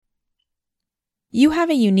You have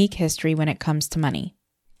a unique history when it comes to money.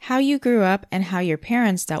 How you grew up and how your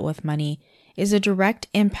parents dealt with money is a direct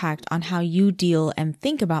impact on how you deal and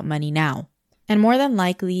think about money now. And more than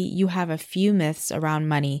likely, you have a few myths around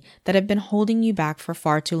money that have been holding you back for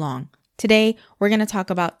far too long. Today, we're going to talk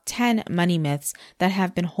about 10 money myths that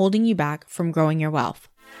have been holding you back from growing your wealth.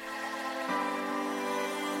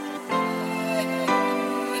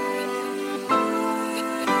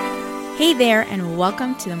 Hey there, and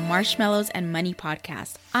welcome to the Marshmallows and Money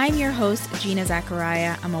Podcast. I'm your host, Gina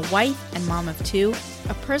Zachariah. I'm a wife and mom of two,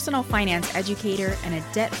 a personal finance educator, and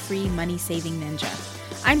a debt-free money-saving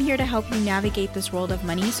ninja. I'm here to help you navigate this world of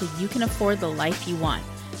money so you can afford the life you want.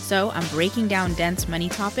 So I'm breaking down dense money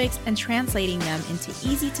topics and translating them into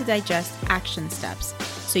easy-to-digest action steps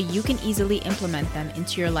so you can easily implement them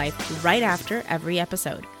into your life right after every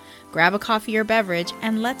episode. Grab a coffee or beverage,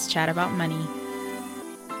 and let's chat about money.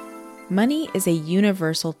 Money is a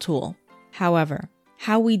universal tool. However,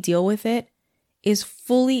 how we deal with it is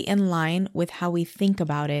fully in line with how we think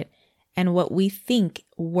about it and what we think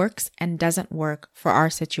works and doesn't work for our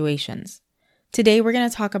situations. Today, we're going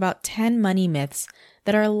to talk about 10 money myths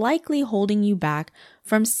that are likely holding you back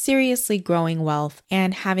from seriously growing wealth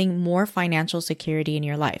and having more financial security in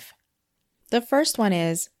your life. The first one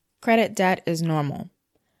is credit debt is normal.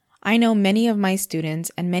 I know many of my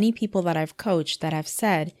students and many people that I've coached that have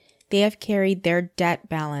said they have carried their debt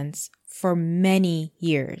balance for many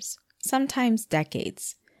years, sometimes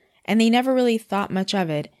decades, and they never really thought much of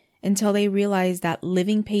it until they realized that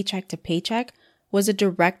living paycheck to paycheck was a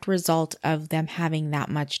direct result of them having that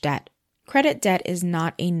much debt. Credit debt is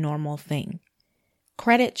not a normal thing.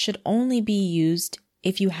 Credit should only be used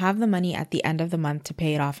if you have the money at the end of the month to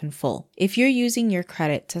pay it off in full. If you're using your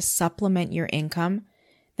credit to supplement your income,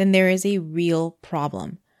 then there is a real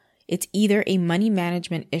problem. It's either a money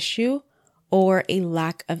management issue or a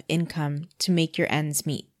lack of income to make your ends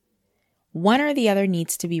meet. One or the other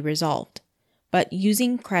needs to be resolved, but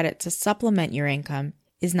using credit to supplement your income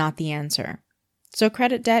is not the answer. So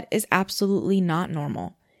credit debt is absolutely not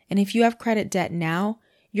normal. And if you have credit debt now,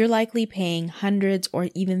 you're likely paying hundreds or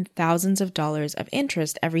even thousands of dollars of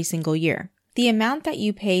interest every single year. The amount that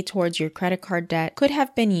you pay towards your credit card debt could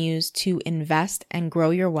have been used to invest and grow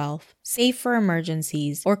your wealth, save for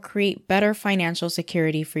emergencies, or create better financial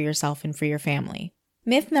security for yourself and for your family.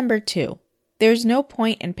 Myth number 2, there's no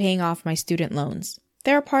point in paying off my student loans.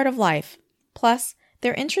 They're a part of life. Plus,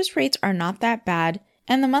 their interest rates are not that bad,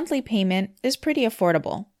 and the monthly payment is pretty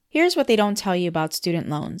affordable. Here's what they don't tell you about student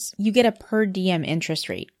loans. You get a per diem interest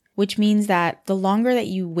rate, which means that the longer that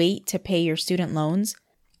you wait to pay your student loans,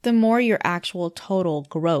 the more your actual total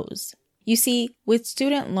grows. You see, with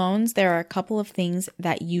student loans, there are a couple of things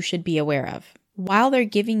that you should be aware of. While they're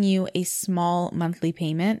giving you a small monthly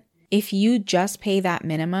payment, if you just pay that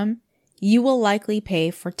minimum, you will likely pay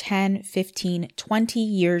for 10, 15, 20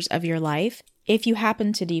 years of your life. If you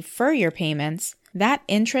happen to defer your payments, that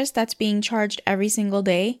interest that's being charged every single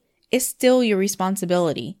day is still your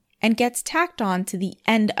responsibility and gets tacked on to the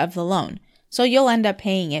end of the loan. So you'll end up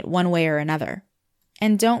paying it one way or another.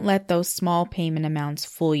 And don't let those small payment amounts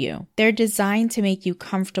fool you. They're designed to make you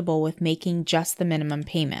comfortable with making just the minimum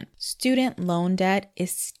payment. Student loan debt is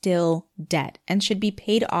still debt and should be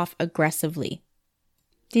paid off aggressively.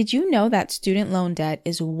 Did you know that student loan debt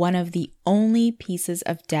is one of the only pieces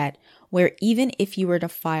of debt where even if you were to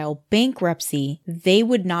file bankruptcy, they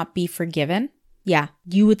would not be forgiven? Yeah,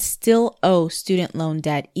 you would still owe student loan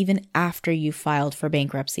debt even after you filed for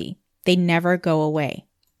bankruptcy. They never go away.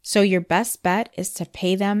 So your best bet is to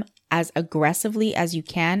pay them as aggressively as you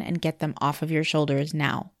can and get them off of your shoulders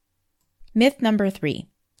now. Myth number 3,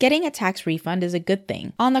 getting a tax refund is a good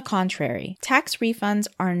thing. On the contrary, tax refunds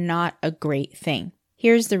are not a great thing.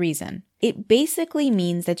 Here's the reason. It basically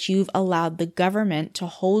means that you've allowed the government to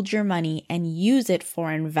hold your money and use it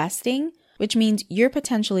for investing, which means you're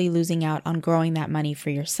potentially losing out on growing that money for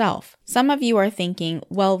yourself. Some of you are thinking,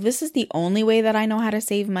 well, this is the only way that I know how to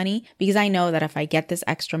save money because I know that if I get this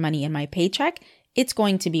extra money in my paycheck, it's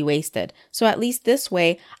going to be wasted. So at least this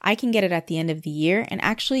way, I can get it at the end of the year and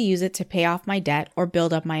actually use it to pay off my debt or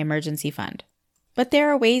build up my emergency fund. But there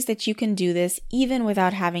are ways that you can do this even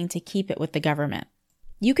without having to keep it with the government.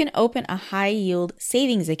 You can open a high-yield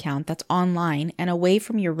savings account that's online and away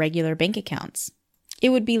from your regular bank accounts. It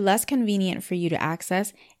would be less convenient for you to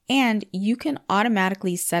access, and you can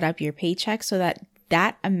automatically set up your paycheck so that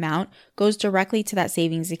that amount goes directly to that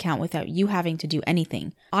savings account without you having to do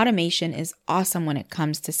anything. Automation is awesome when it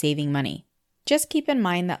comes to saving money. Just keep in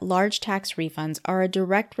mind that large tax refunds are a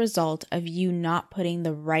direct result of you not putting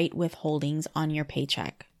the right withholdings on your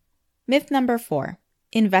paycheck. Myth number 4.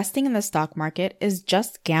 Investing in the stock market is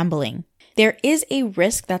just gambling. There is a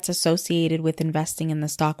risk that's associated with investing in the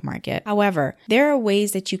stock market. However, there are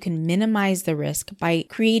ways that you can minimize the risk by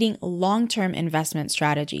creating long-term investment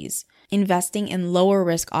strategies, investing in lower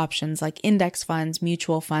risk options like index funds,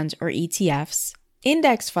 mutual funds, or ETFs.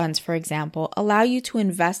 Index funds, for example, allow you to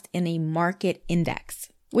invest in a market index,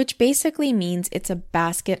 which basically means it's a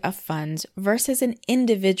basket of funds versus an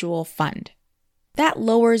individual fund. That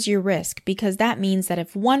lowers your risk because that means that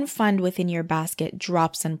if one fund within your basket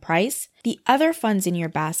drops in price, the other funds in your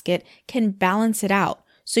basket can balance it out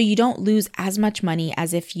so you don't lose as much money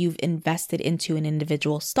as if you've invested into an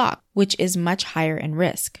individual stock, which is much higher in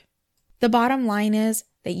risk. The bottom line is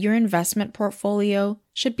that your investment portfolio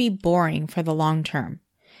should be boring for the long term,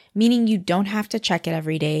 meaning you don't have to check it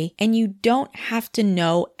every day and you don't have to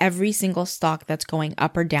know every single stock that's going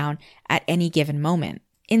up or down at any given moment.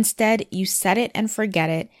 Instead, you set it and forget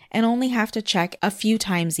it and only have to check a few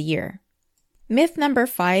times a year. Myth number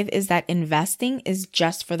 5 is that investing is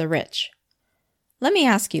just for the rich. Let me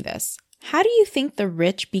ask you this. How do you think the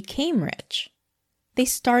rich became rich? They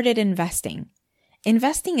started investing.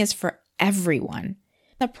 Investing is for everyone.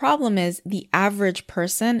 The problem is the average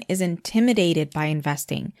person is intimidated by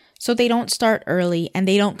investing, so they don't start early and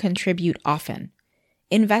they don't contribute often.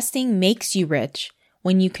 Investing makes you rich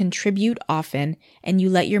when you contribute often and you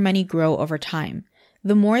let your money grow over time.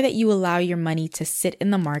 The more that you allow your money to sit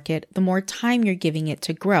in the market, the more time you're giving it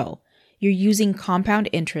to grow. You're using compound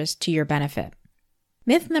interest to your benefit.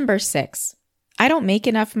 Myth number 6. I don't make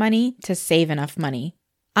enough money to save enough money.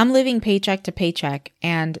 I'm living paycheck to paycheck,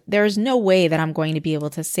 and there is no way that I'm going to be able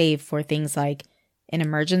to save for things like an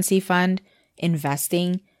emergency fund,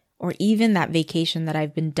 investing, or even that vacation that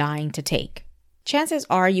I've been dying to take. Chances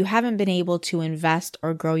are you haven't been able to invest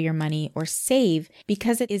or grow your money or save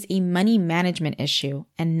because it is a money management issue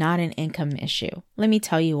and not an income issue. Let me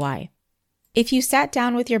tell you why. If you sat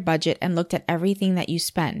down with your budget and looked at everything that you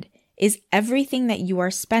spend, is everything that you are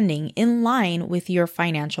spending in line with your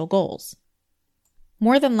financial goals?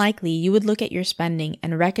 More than likely, you would look at your spending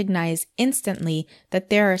and recognize instantly that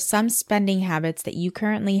there are some spending habits that you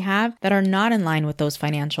currently have that are not in line with those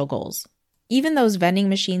financial goals. Even those vending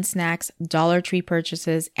machine snacks, Dollar Tree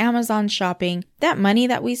purchases, Amazon shopping, that money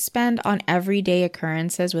that we spend on everyday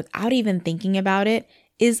occurrences without even thinking about it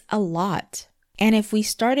is a lot. And if we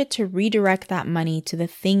started to redirect that money to the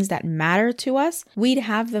things that matter to us, we'd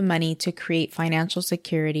have the money to create financial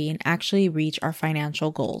security and actually reach our financial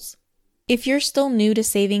goals. If you're still new to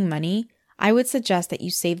saving money, I would suggest that you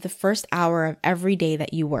save the first hour of every day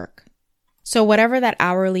that you work. So whatever that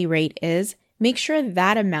hourly rate is, make sure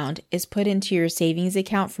that amount is put into your savings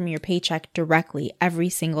account from your paycheck directly every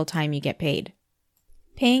single time you get paid.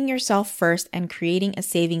 Paying yourself first and creating a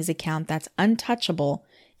savings account that's untouchable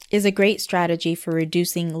is a great strategy for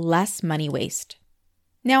reducing less money waste.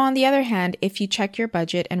 Now, on the other hand, if you check your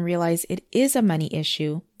budget and realize it is a money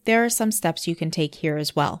issue, there are some steps you can take here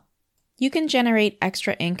as well. You can generate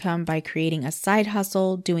extra income by creating a side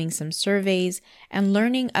hustle, doing some surveys, and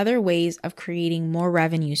learning other ways of creating more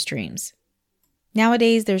revenue streams.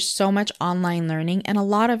 Nowadays, there's so much online learning and a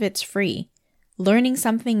lot of it's free. Learning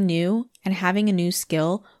something new and having a new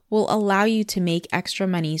skill will allow you to make extra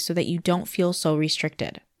money so that you don't feel so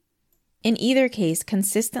restricted. In either case,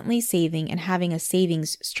 consistently saving and having a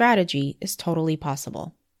savings strategy is totally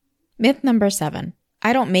possible. Myth number 7.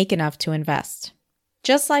 I don't make enough to invest.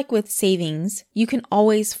 Just like with savings, you can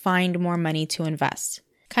always find more money to invest.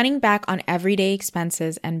 Cutting back on everyday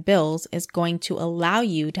expenses and bills is going to allow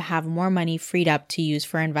you to have more money freed up to use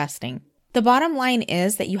for investing. The bottom line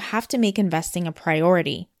is that you have to make investing a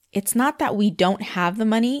priority. It's not that we don't have the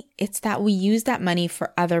money, it's that we use that money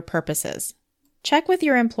for other purposes. Check with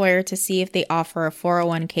your employer to see if they offer a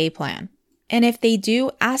 401k plan. And if they do,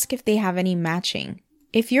 ask if they have any matching.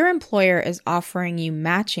 If your employer is offering you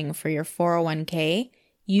matching for your 401k,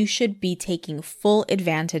 you should be taking full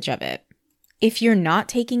advantage of it. If you're not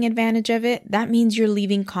taking advantage of it, that means you're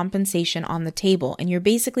leaving compensation on the table and you're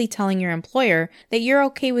basically telling your employer that you're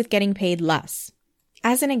okay with getting paid less.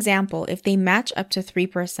 As an example, if they match up to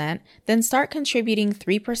 3%, then start contributing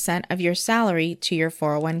 3% of your salary to your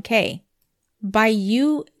 401k. By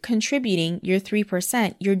you contributing your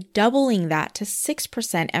 3%, you're doubling that to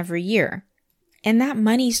 6% every year. And that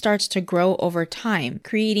money starts to grow over time,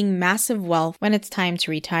 creating massive wealth when it's time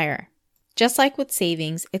to retire. Just like with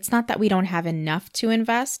savings, it's not that we don't have enough to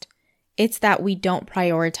invest, it's that we don't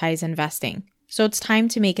prioritize investing. So it's time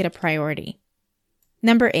to make it a priority.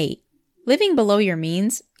 Number 8, living below your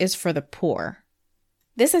means is for the poor.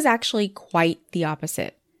 This is actually quite the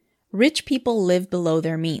opposite. Rich people live below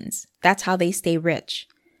their means. That's how they stay rich.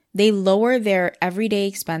 They lower their everyday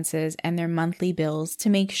expenses and their monthly bills to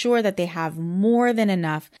make sure that they have more than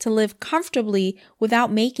enough to live comfortably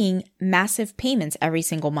without making massive payments every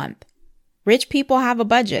single month. Rich people have a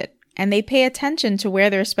budget, and they pay attention to where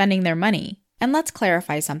they're spending their money. And let's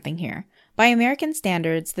clarify something here. By American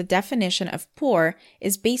standards, the definition of poor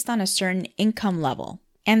is based on a certain income level,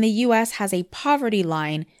 and the US has a poverty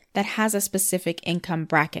line that has a specific income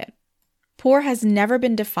bracket. Poor has never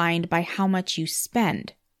been defined by how much you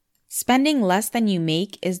spend. Spending less than you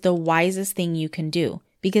make is the wisest thing you can do,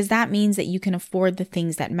 because that means that you can afford the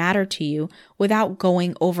things that matter to you without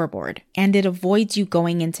going overboard. And it avoids you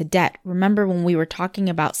going into debt. Remember when we were talking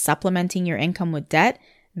about supplementing your income with debt?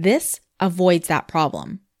 This avoids that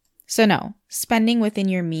problem. So no, spending within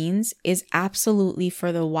your means is absolutely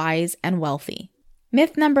for the wise and wealthy.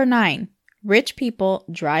 Myth number 9, rich people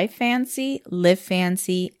drive fancy, live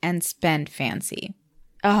fancy, and spend fancy.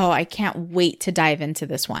 Oh, I can't wait to dive into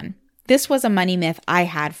this one. This was a money myth I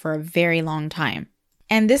had for a very long time.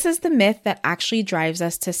 And this is the myth that actually drives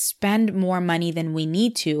us to spend more money than we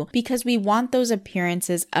need to because we want those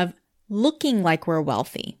appearances of looking like we're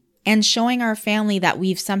wealthy and showing our family that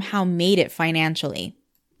we've somehow made it financially.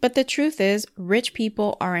 But the truth is, rich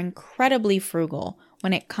people are incredibly frugal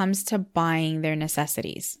when it comes to buying their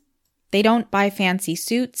necessities. They don't buy fancy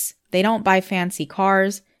suits, they don't buy fancy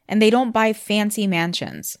cars, and they don't buy fancy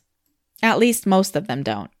mansions. At least most of them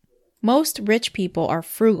don't. Most rich people are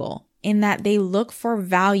frugal in that they look for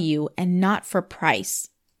value and not for price.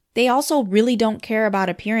 They also really don't care about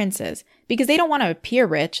appearances because they don't want to appear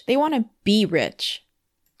rich, they want to be rich.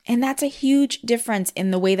 And that's a huge difference in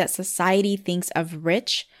the way that society thinks of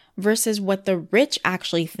rich versus what the rich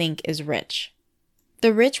actually think is rich.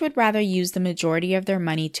 The rich would rather use the majority of their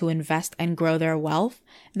money to invest and grow their wealth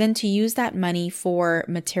than to use that money for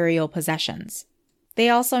material possessions. They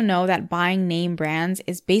also know that buying name brands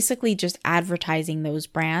is basically just advertising those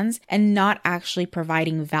brands and not actually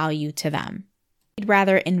providing value to them. They'd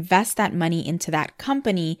rather invest that money into that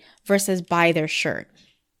company versus buy their shirt.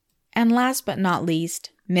 And last but not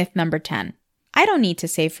least, myth number 10. I don't need to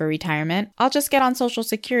save for retirement. I'll just get on Social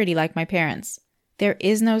Security like my parents. There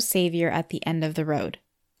is no savior at the end of the road.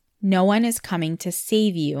 No one is coming to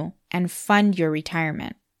save you and fund your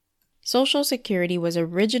retirement. Social Security was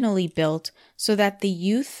originally built so that the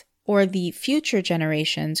youth or the future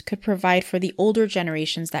generations could provide for the older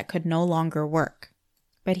generations that could no longer work.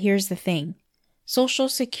 But here's the thing. Social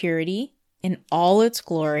Security, in all its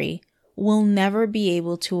glory, will never be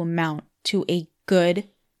able to amount to a good,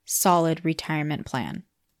 solid retirement plan.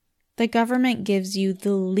 The government gives you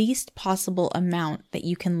the least possible amount that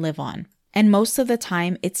you can live on. And most of the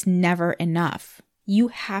time, it's never enough. You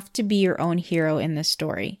have to be your own hero in this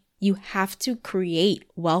story. You have to create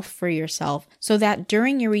wealth for yourself so that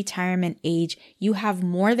during your retirement age, you have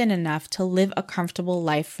more than enough to live a comfortable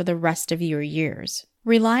life for the rest of your years.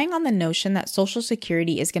 Relying on the notion that Social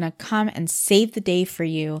Security is going to come and save the day for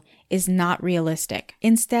you is not realistic.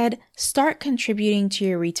 Instead, start contributing to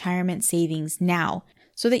your retirement savings now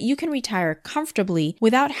so that you can retire comfortably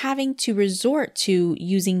without having to resort to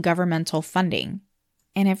using governmental funding.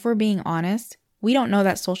 And if we're being honest, we don't know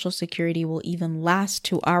that Social Security will even last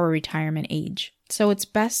to our retirement age. So it's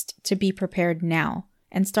best to be prepared now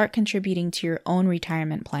and start contributing to your own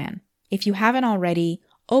retirement plan. If you haven't already,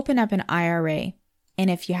 open up an IRA. And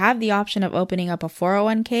if you have the option of opening up a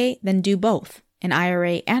 401k, then do both, an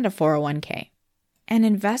IRA and a 401k. And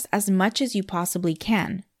invest as much as you possibly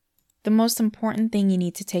can. The most important thing you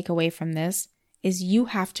need to take away from this is you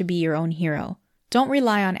have to be your own hero. Don't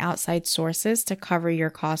rely on outside sources to cover your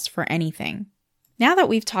costs for anything. Now that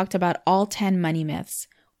we've talked about all 10 money myths,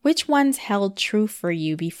 which ones held true for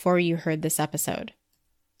you before you heard this episode?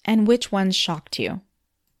 And which ones shocked you?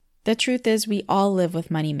 The truth is we all live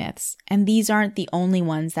with money myths, and these aren't the only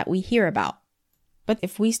ones that we hear about. But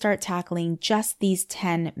if we start tackling just these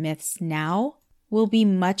 10 myths now, we'll be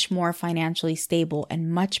much more financially stable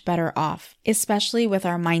and much better off, especially with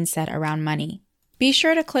our mindset around money. Be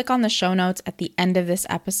sure to click on the show notes at the end of this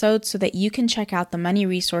episode so that you can check out the money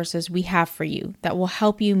resources we have for you that will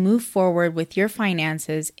help you move forward with your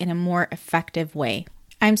finances in a more effective way.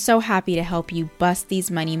 I'm so happy to help you bust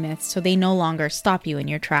these money myths so they no longer stop you in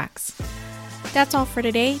your tracks. That's all for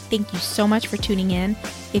today. Thank you so much for tuning in.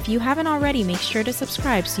 If you haven't already, make sure to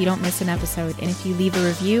subscribe so you don't miss an episode. And if you leave a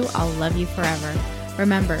review, I'll love you forever.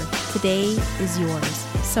 Remember, today is yours,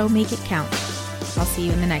 so make it count. I'll see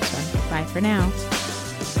you in the next one. Bye for now.